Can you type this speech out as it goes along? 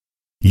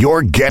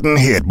You're getting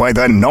hit by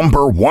the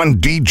number one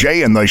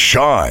DJ in the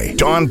Chi,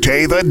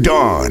 Dante the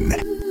Don.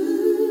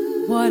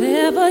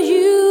 Whatever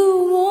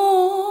you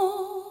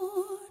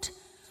want,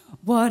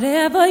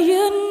 whatever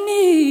you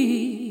need,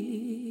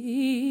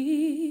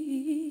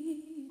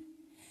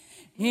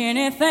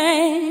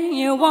 anything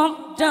you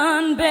want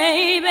done,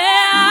 baby,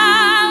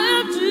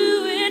 I'll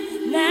do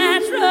it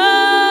naturally.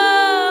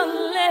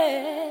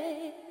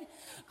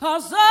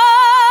 'Cause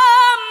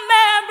I'm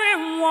every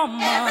woman,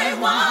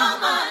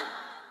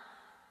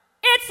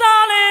 it's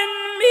all in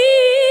me.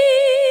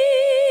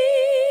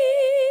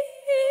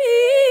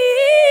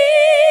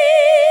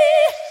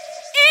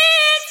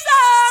 It's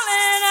all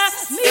in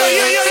me. Yo,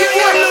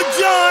 Lil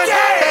Jon.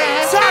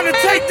 Yeah. Time to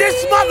take this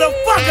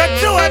motherfucker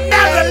to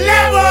another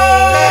level.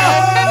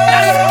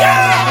 Let's go.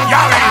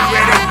 Y'all ain't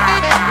ready.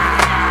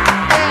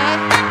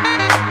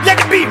 Let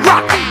the beat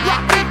rock.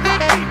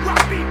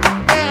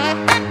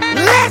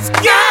 Let's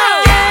go.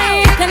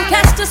 You can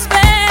cast a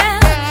spell,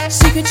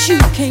 secrets you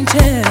can't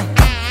tell.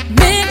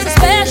 Mix a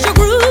special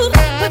groove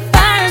with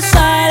fire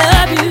inside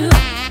of you.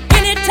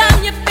 Anytime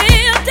you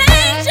feel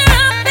danger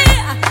or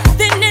fear,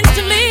 then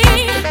instantly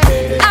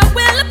I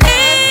will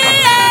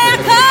appear.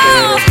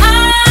 'Cause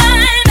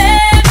I'm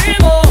every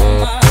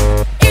woman,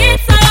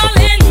 it's all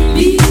in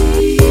me.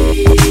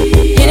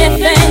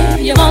 Anything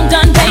you want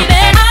done,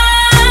 baby,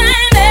 I'm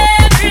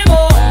every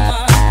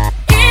woman,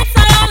 it's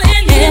all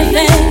in me.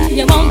 Anything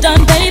you want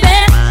done, baby,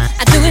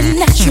 I do it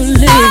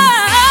naturally.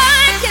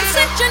 I can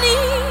set your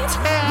needs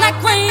like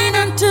rain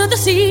unto the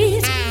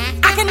seas.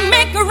 I can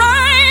make a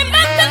rhyme,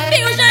 but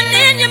confusion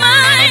in your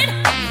mind.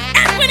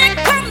 And when it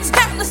comes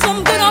down to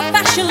some good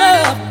old-fashioned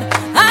love,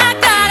 I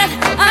got it,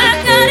 I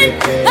got it,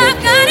 I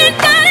got it,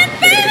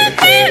 baby,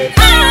 baby.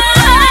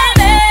 I'm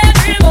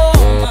every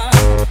woman,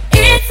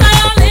 it's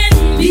all in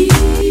me.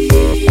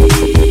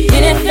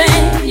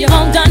 Anything you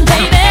want done,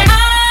 baby,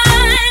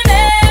 I'm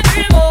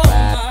every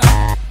woman,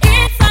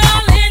 it's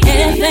all in me.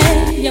 Anything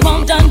you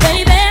want done,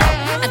 baby,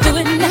 I do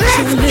it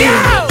naturally.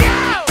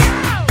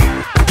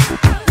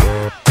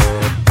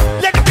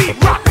 Let the beat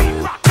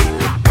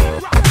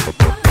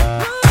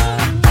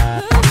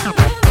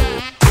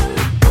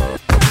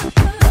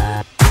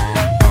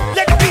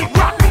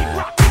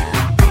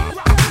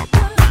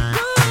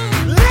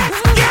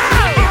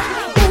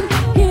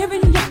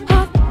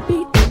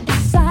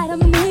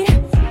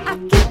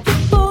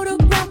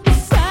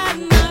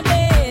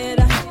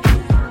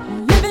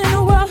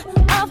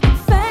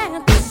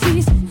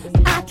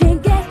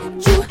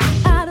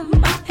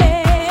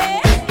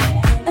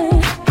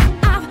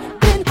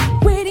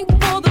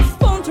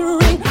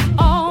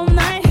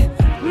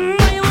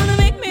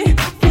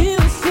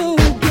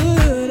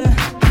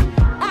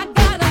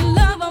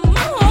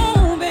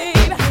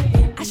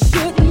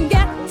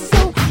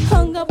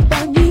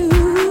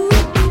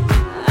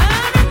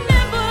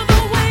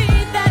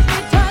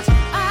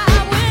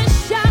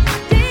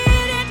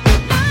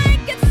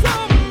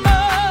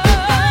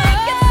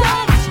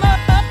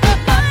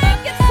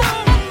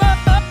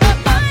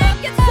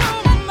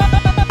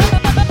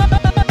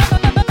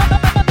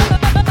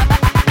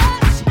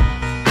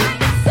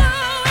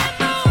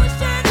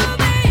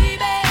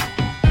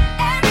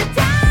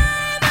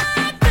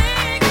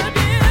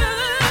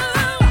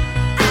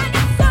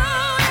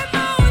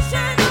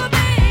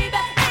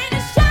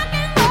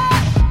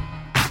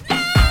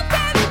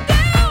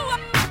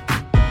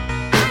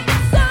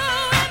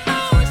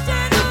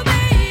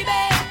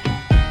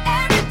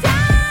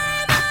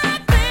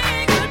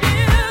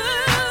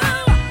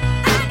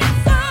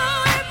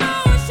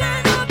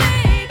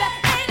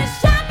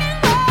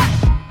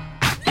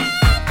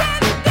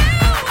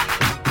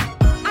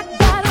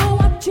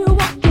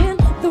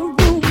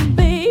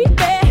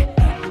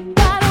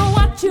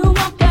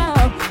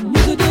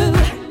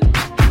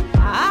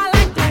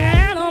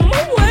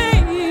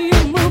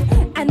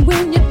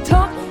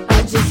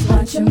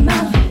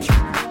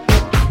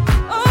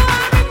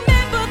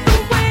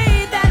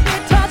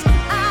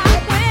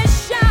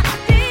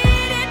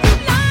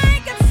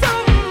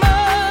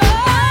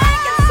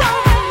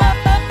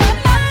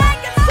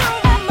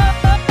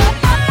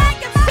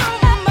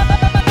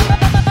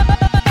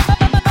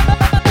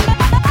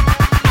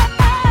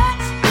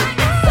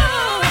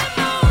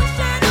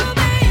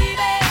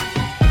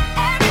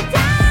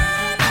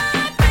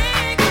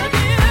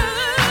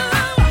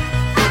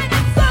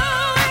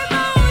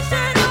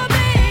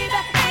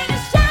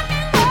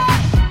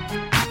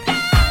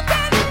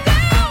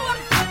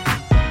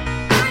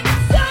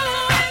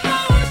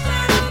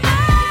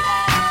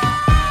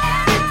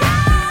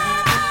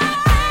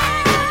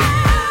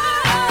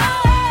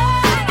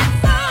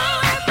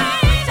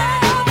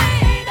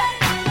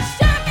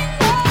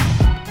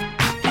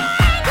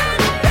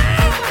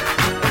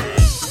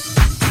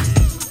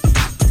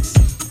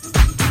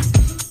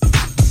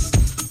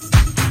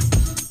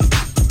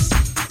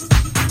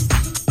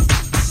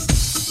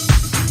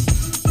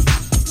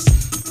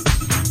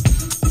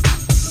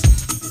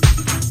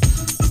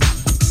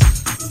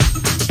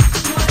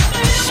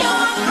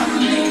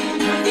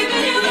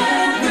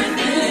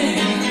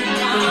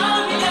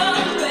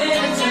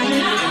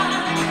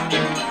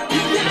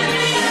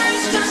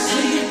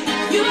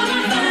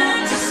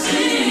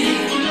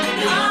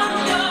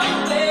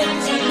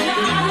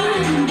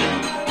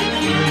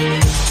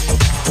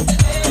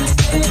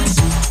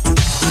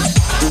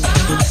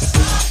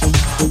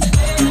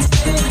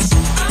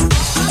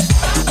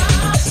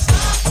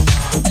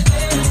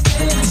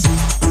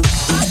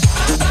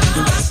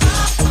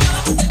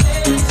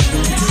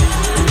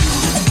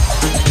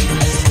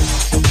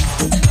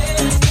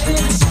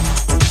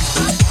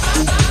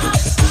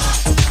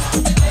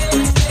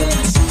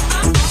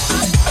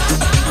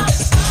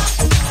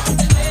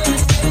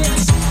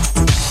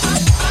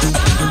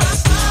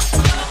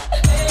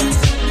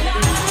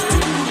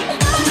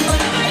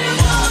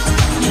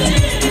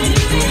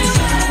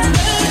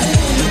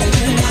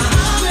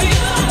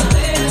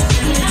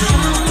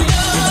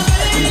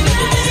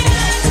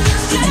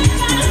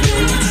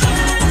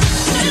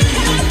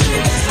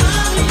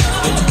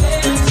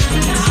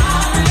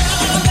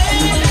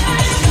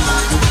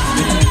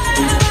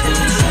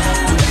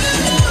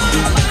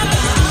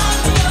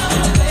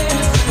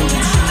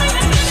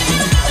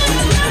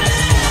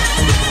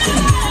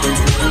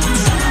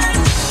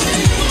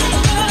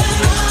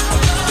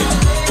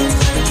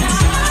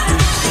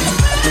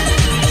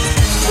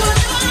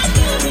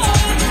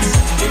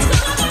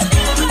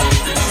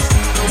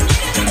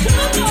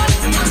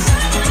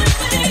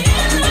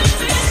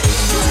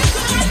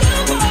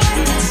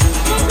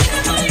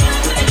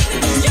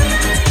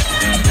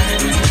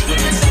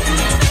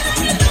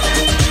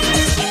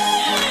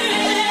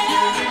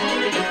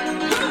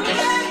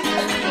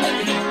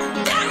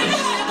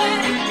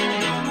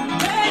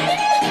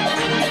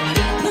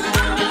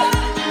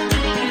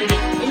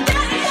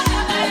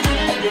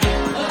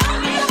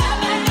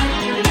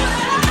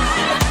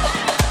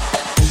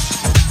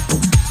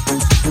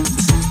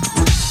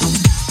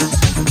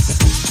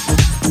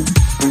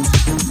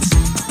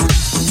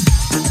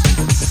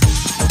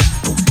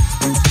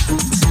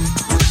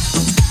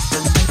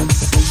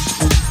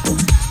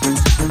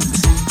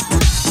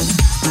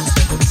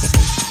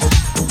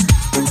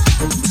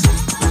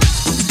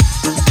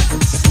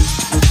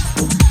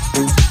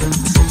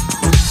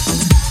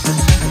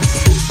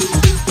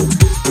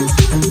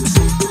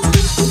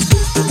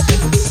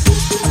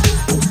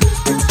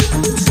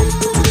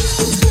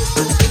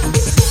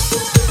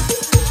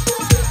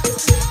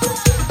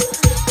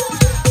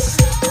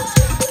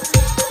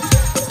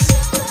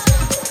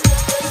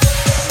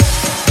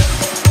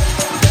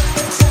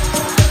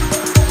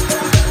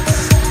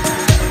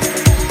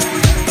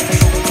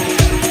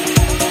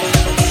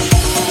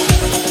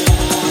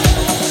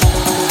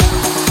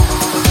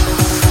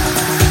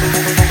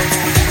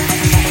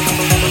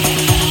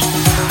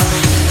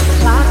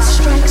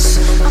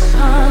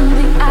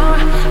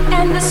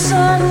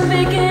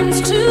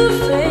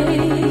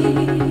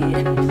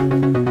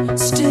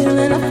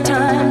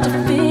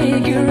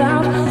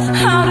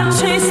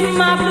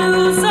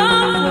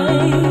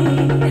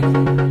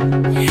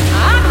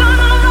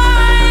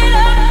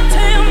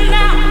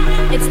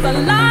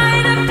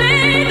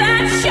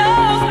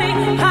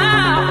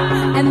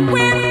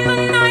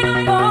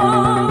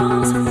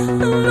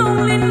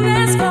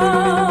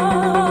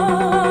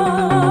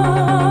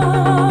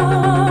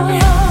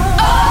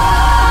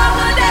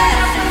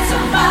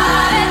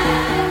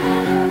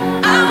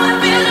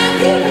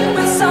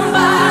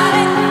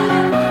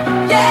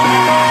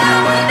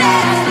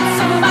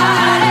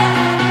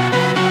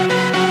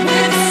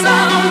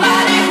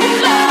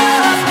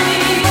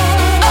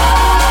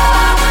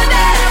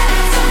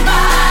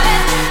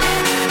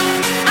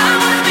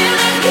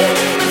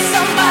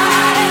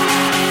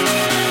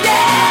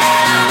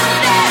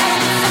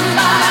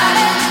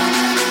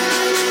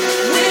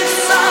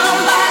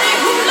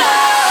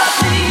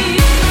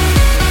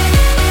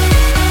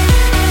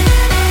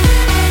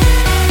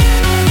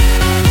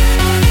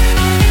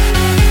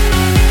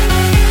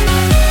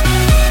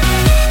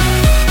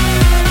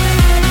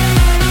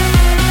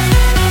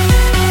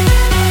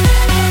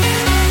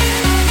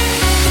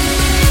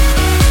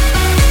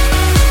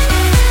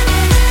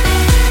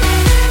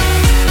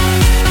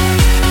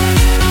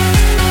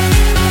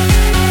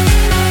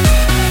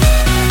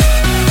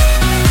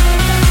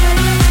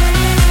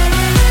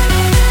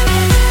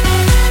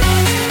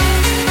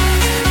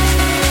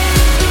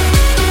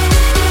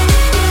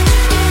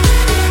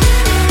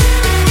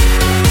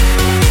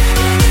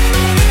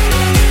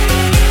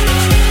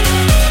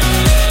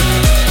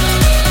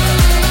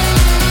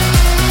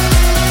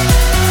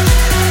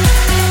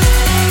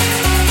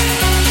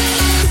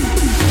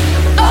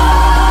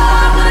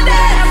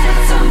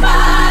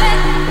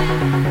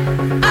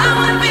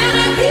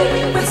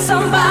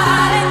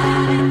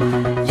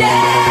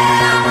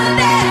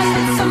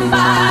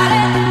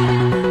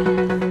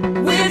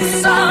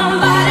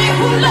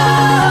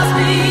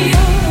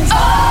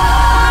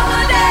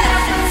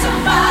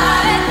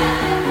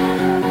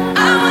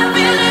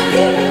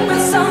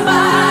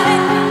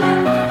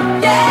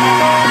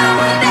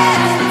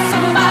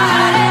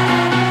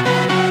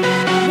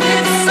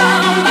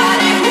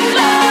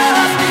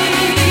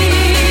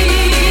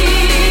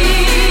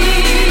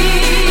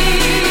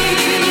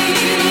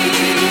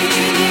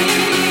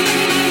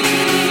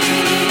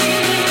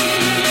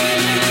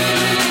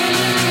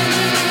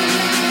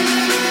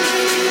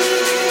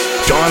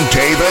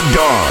Dante the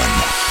Don.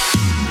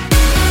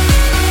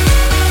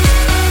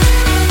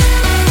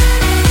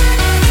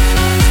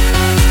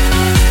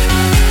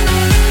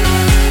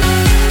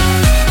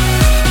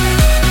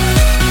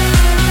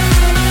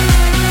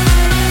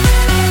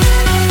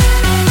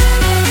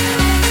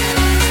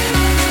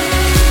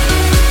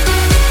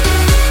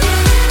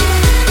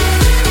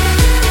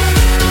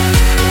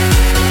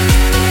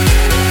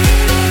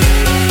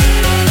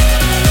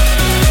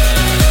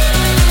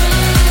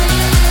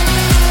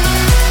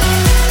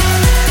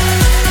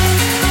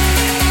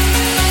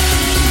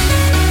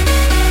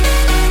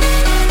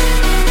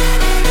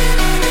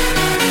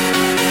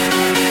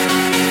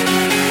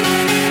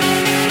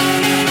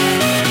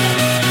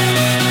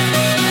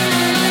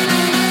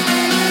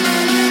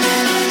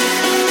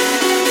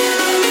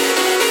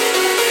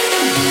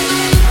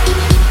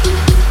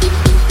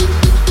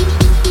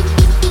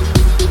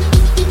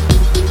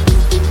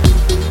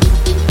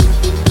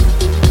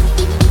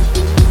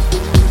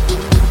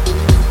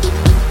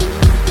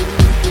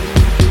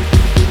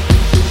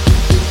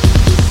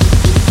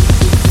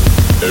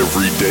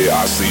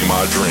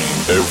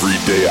 Every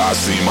day I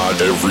see my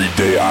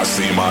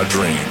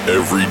dream.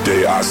 Every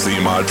day I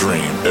see my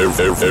dream.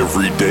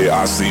 Every day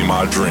I see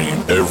my dream.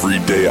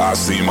 Every day I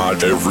see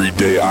my dream. Every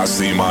day I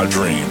see my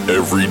dream.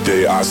 Every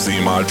day I see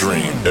my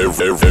dream.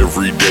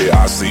 Every day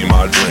I see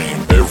my dream.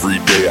 Every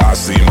day I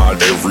see my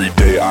every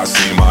day I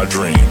see my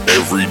dream.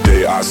 Every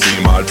day I see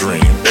my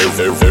dream.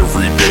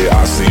 Every day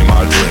I see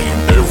my dream.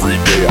 Every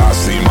day I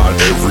see my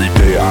every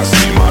day I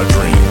see my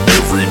dream.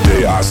 Every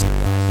day I see.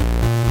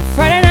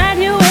 Friday night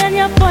you and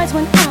your boys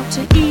went out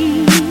to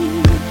eat.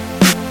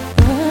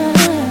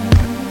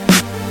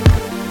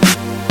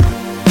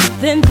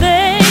 Then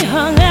they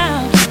hung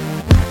out,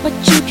 but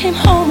you came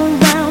home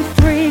around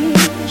 3.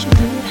 Yes, you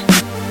did.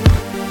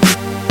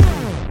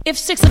 If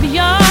 6 of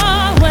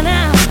y'all went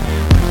out,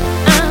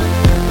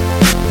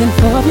 then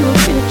 4 of you were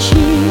pretty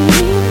cheap.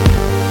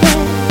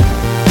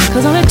 Yeah.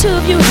 'Cause only 2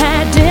 of you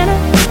had dinner.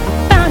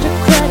 I found your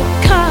credit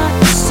card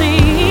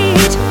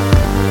receipt.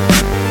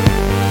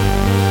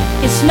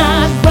 It's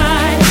not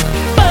right,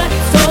 but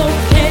it's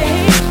okay.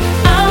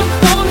 I'm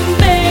gonna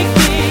make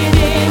it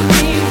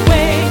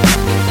anyway.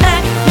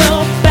 Pack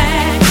your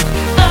bag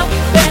up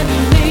and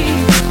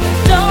leave.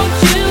 Don't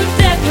you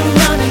dare come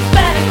running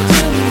back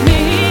to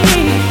me.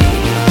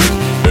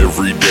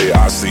 Every day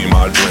I see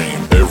my dream.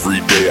 Every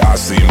day I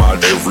see my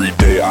every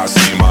day I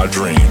see my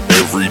dream.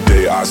 Every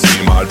day I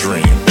see my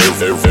dream.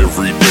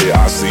 Every day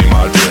I see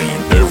my dream.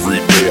 Every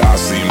day I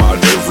see my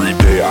every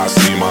day I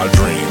see my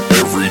dream.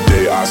 Every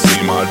day I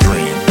see my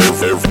dream.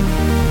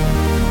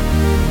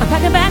 I'm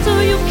packing back so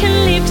you can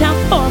leave town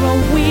for a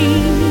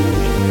week.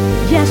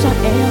 Yes, I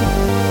am.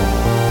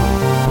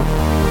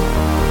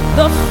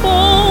 The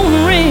phone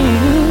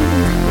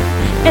rings,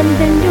 and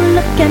then you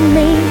look at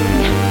me.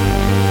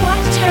 Why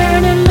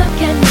turn and look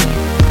at me?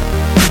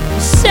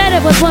 You said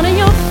it was one of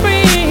your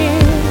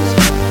friends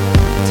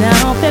down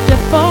on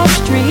 54th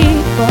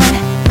Street, boy.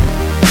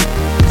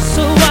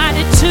 So why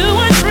did 2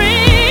 and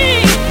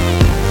 3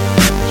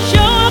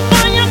 show up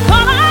on your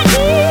call ID?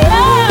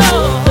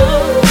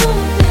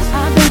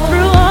 I've been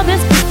through all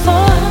this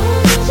before.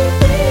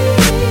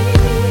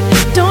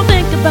 Don't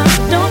think about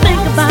it, don't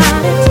think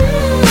about it.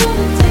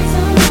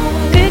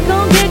 Get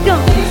gone, get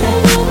gone.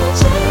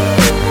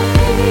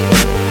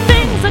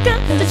 Things are got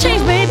to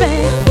change, baby.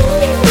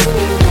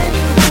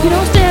 You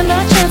don't stand a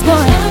chance,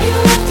 boy.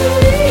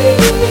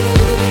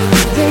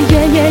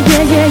 Yeah, yeah,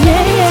 yeah, yeah,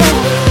 yeah, yeah.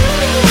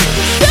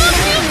 Don't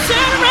you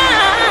turn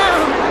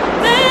around.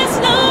 There's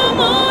no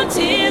more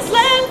tears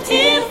left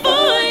here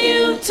for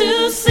you to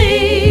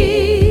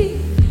see.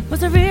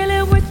 Was it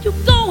really worth you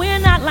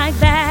going out like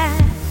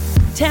that?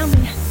 Tell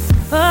me,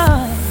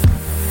 boy.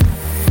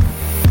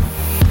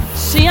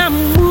 See, I'm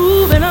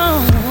moving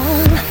on,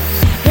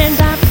 and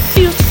I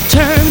refuse to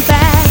turn back.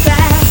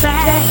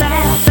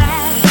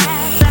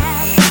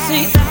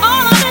 See,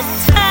 all of this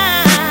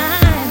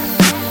time,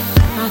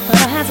 I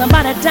thought I had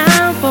somebody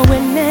down for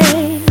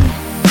winning.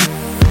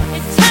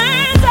 It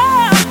turns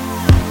out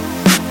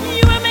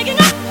you were making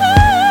a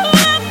fool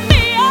of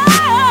me.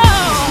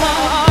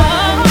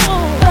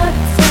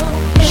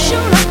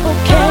 Sure,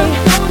 okay.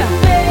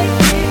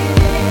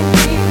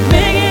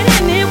 Make it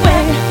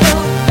anyway.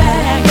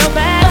 Go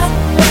back.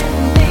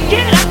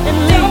 Get up and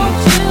leave.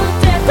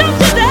 Don't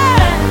you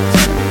dare.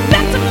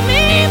 Back to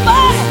me,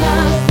 boy.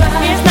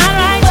 It's not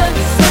right.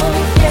 So,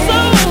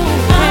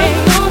 hey,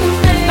 I'm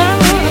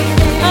gonna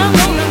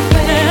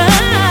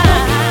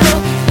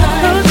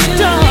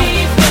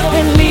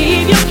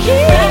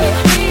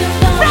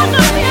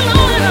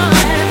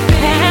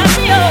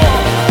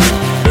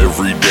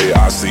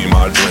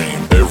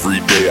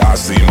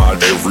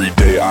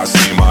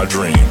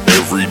dream.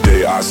 Every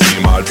day I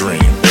see my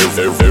dream.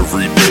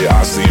 Every day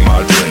I see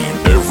my dream.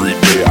 Every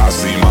day I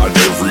see my.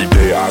 Every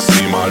day I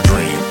see my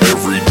dream.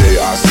 Every day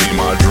I see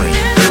my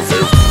dream.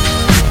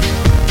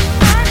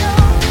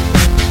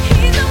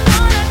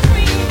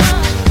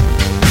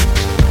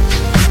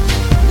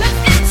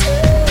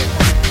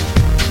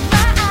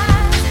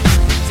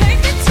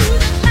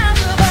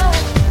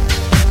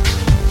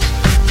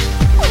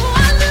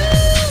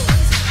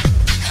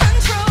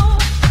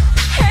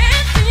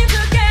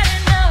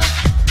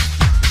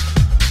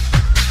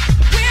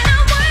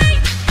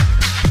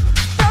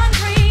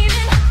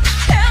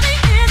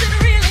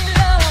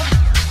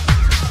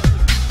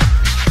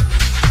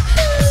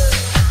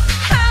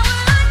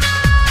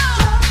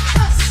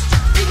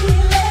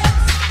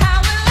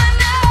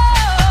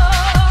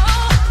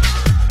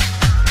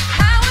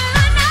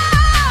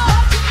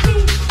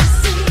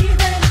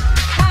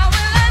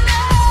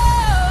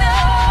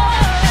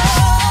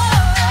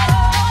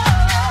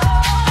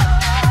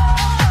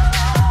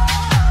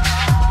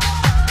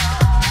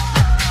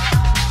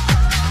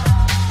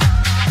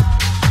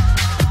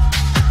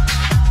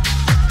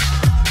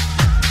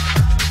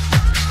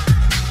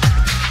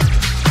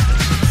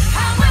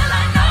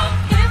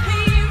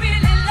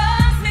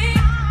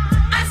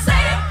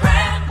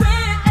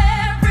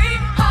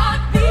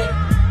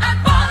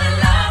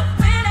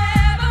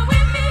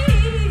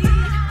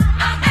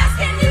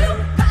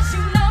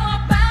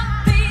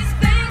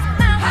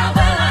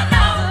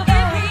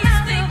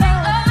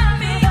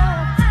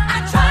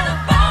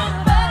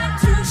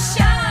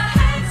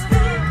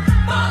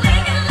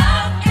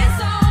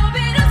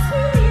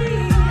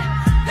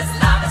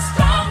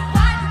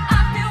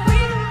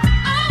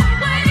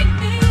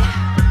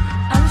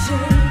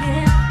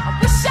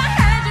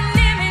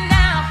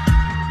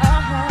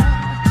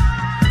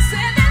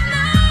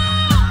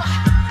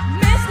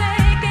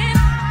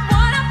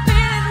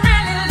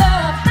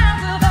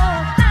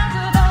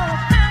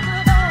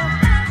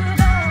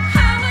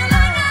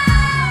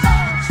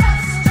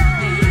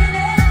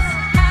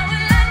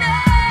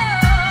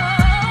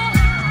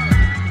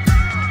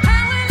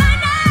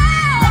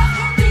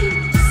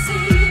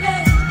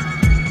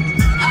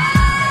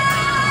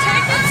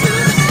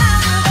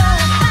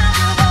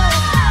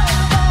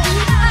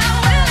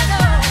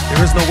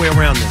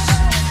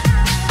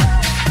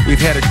 We've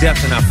had a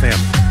death in our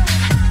family.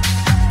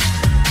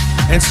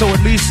 And so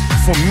at least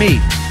for me,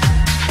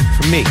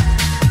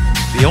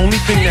 the only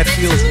thing that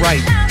feels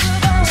right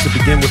is to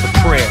begin with a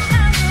prayer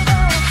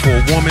for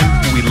a woman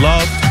who we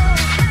loved,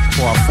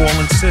 for our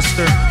fallen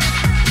sister,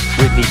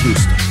 Whitney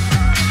Houston.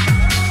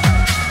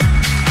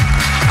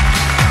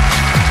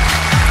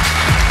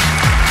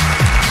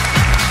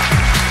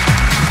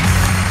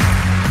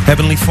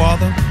 Heavenly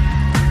Father,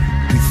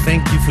 we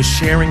thank you for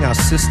sharing our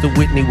sister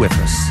Whitney with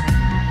us.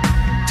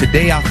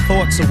 Today our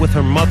thoughts are with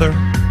her mother,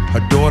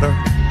 her daughter,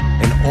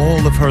 and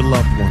all of her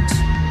loved ones.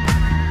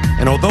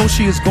 And although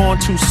she is gone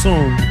too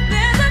soon,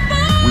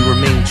 we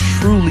remain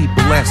truly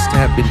blessed to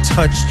have been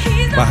touched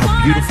by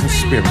her beautiful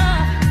spirit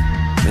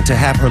and to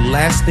have her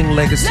lasting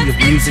legacy of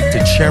music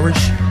to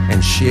cherish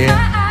and share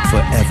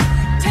forever.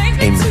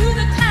 Amen.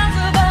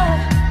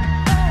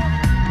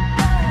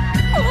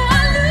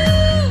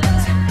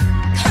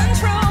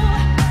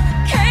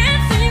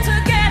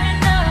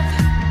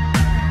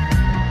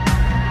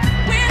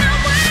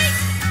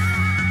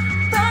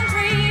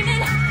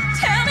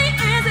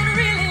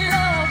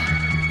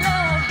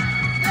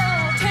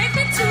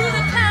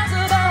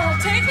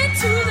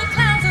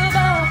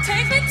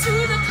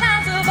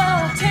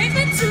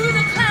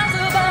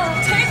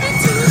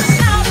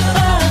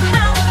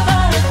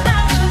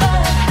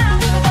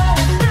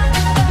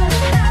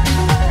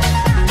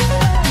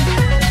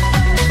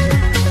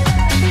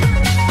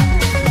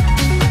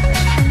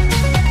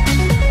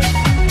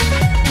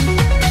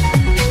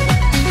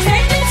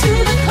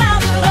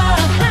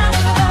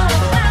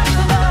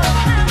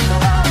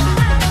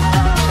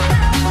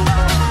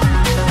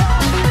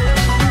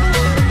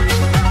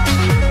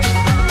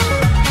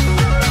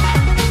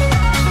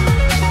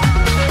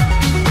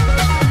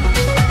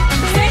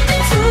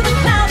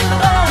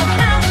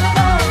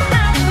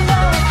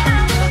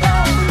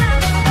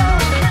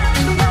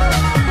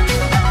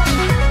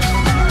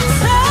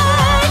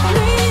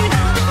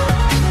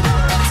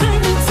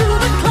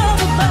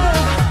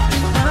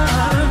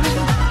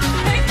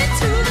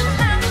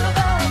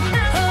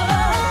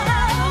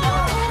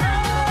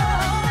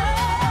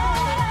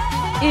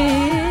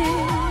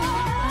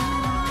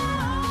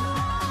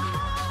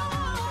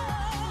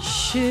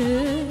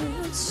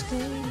 Should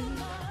stay,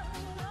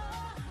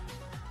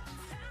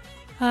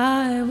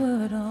 I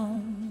would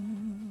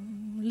only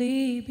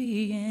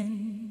be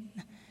in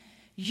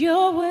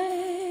your way,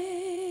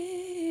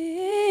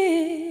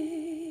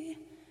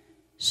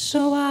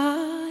 so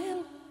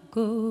I'll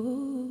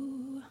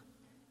go,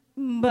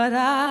 but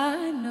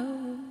I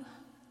know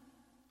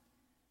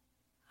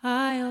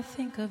I'll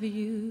think of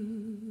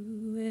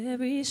you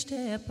every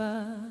step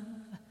of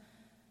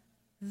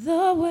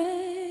the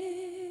way.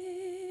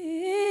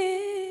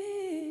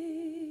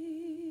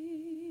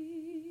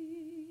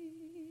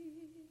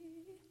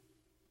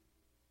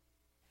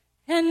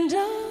 And I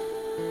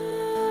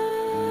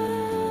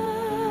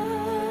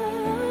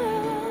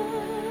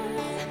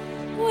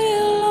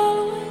will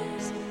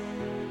always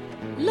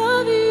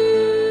love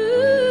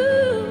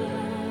you.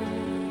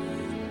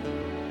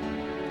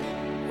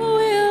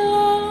 Will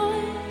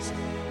always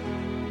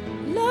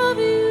love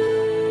you.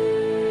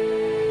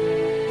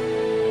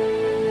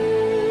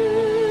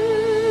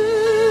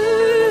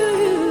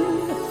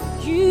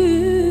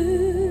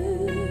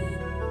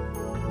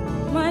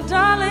 My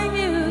darling,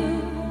 you.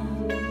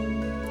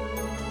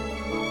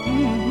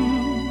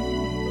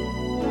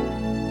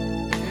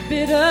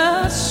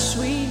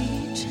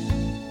 Bittersweet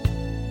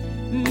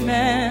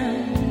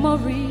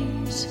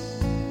memories.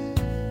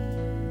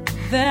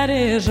 That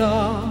is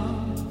all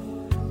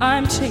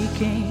I'm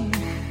taking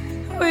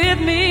with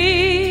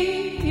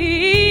me.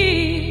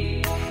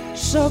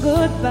 So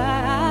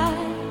goodbye.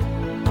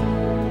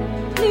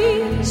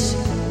 Please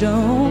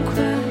don't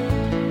cry.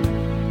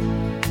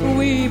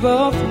 We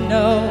both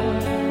know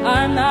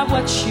I'm not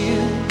what you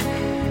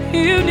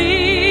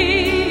need.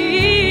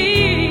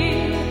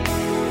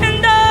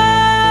 And I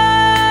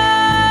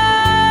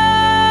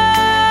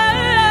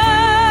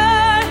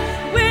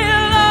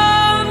will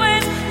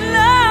always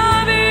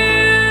love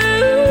you.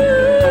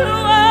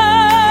 I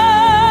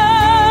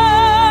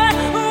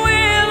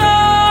will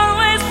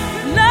always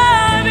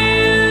love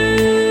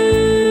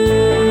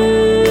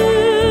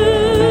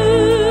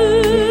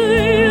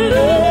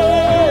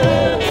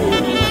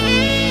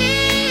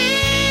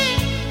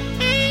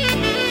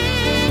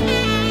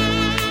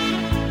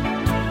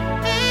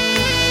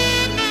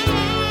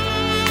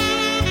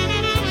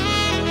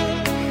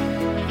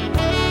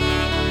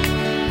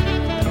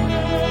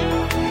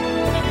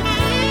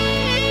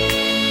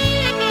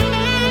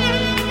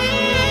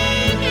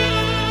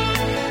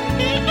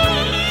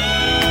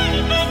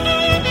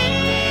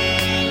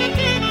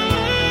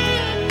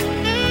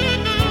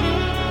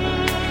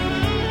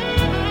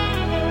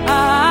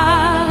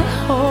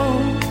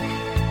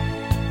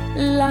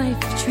life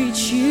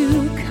treats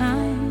you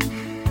kind,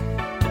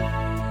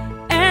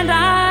 and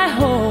I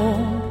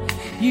hope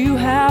you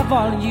have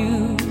all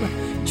you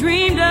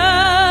dreamed of,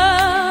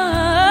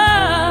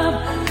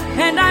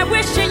 and I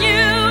wish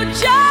you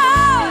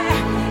joy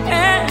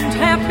and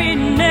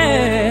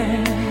happiness.